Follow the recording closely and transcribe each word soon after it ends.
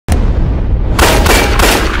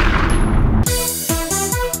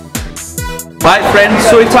Hi friends,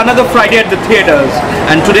 so it's another Friday at the theatres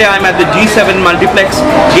and today I'm at the G7 Multiplex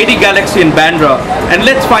 80 Galaxy in Bandra, and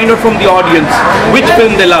let's find out from the audience which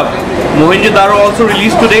film they love. Mohenjo Daro also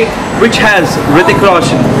released today, which has Hrithik,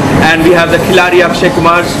 Roshan, and we have the Khiladi Akshay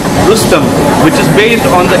Kumar's Rustom, which is based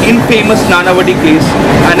on the infamous Nanavati case,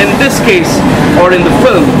 and in this case, or in the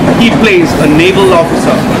film, he plays a naval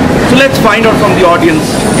officer. So let's find out from the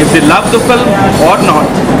audience if they love the film or not.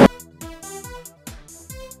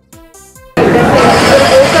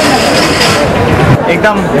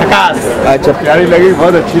 एकदम झकास। अच्छा, प्यारी लगी,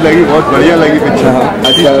 बहुत अच्छी लगी, बहुत बढ़िया लगी पिक्चर।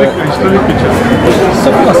 अच्छा, हिस्टोरिक पिक्चर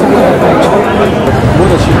सबको पसंद है,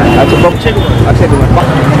 बहुत अच्छी। अच्छा, अक्षय कुमार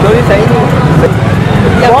स्टोरी सही है,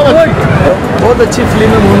 बहुत अच्छी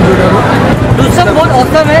फिल्म है मोहनजो दारो। रुस्तम बहुत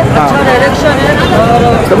औसम है, अच्छा डायरेक्शन है और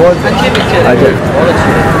बहुत अच्छी पिक्चर है। अच्छा, बहुत अच्छी।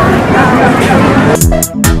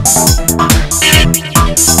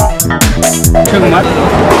 अक्षय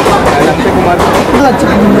कुमार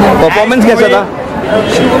परफॉर्मेंस कैसा था?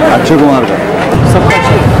 अक्षय कुमार का सबका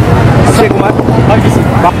अच्छा। अक्षय कुमार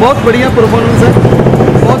बहुत बढ़िया परफॉर्मेंस है,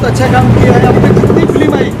 बहुत अच्छा काम किया है। अपनी जितनी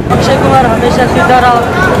फिल्म आई, अक्षय कुमार हमेशा की तरह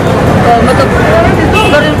मतलब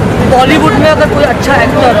अगर बॉलीवुड में अगर कोई अच्छा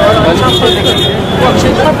एक्टर और अच्छा तो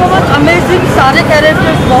अक्षय कुमार अमेजिंग, सारे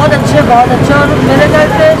कैरेक्टर्स बहुत अच्छे और मेरे ख्याल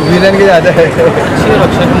से विलन के ज़्यादा है।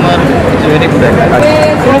 अक्षय कुमार वेरी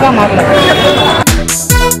गुड का मामला।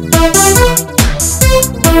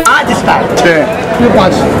 आज स्टार्ट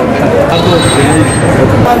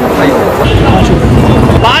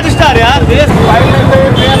 5 स्टार यार।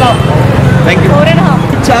 Thank you.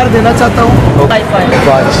 4 देना चाहता हूँ।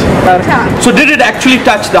 So did it actually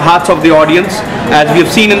touch the hearts of the audience? As we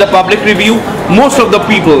have seen in the public review, most of the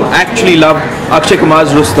people actually loved Akshay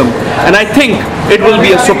Kumar's Rustom, and I think it will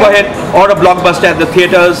be a super hit or a blockbuster at the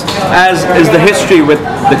theatres, as is the history with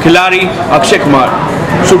the Khiladi Akshay Kumar.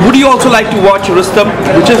 So would you also like to watch Rustom,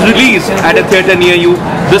 which is released at a theatre near you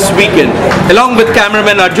this weekend? Along with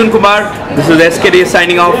cameraman Arjun Kumar, this is SKD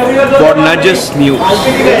signing off for Nudges News.